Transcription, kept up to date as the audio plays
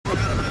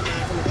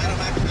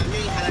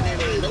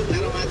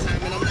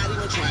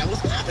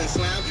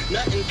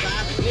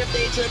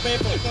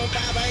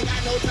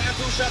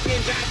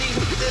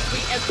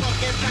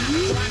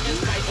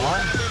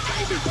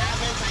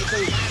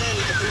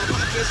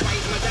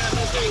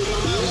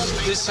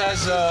This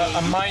has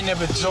a mind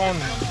of its own,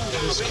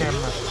 this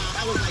camera.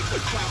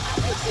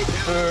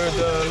 For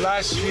the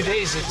last few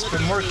days, it's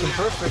been working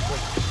perfectly.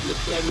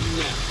 Look at me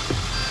now.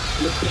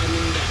 Look at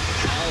me now.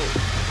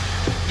 Oh.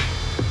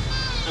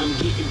 I'm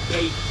getting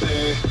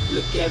paper.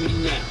 Look at me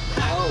now.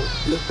 Oh.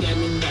 Look at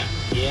me now.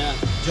 Yeah.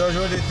 George,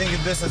 what do you think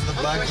of this as the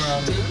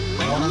background?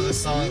 One of the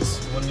songs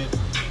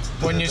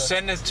when you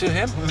send it to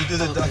him? When we do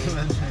the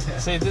documentary. Yeah.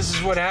 Say, this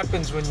is what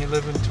happens when you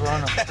live in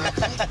Toronto.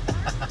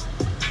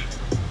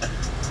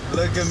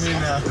 Look at me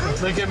now.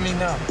 Look at me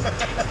now.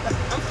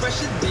 I'm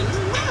fresher than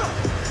you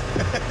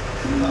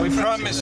now. We promise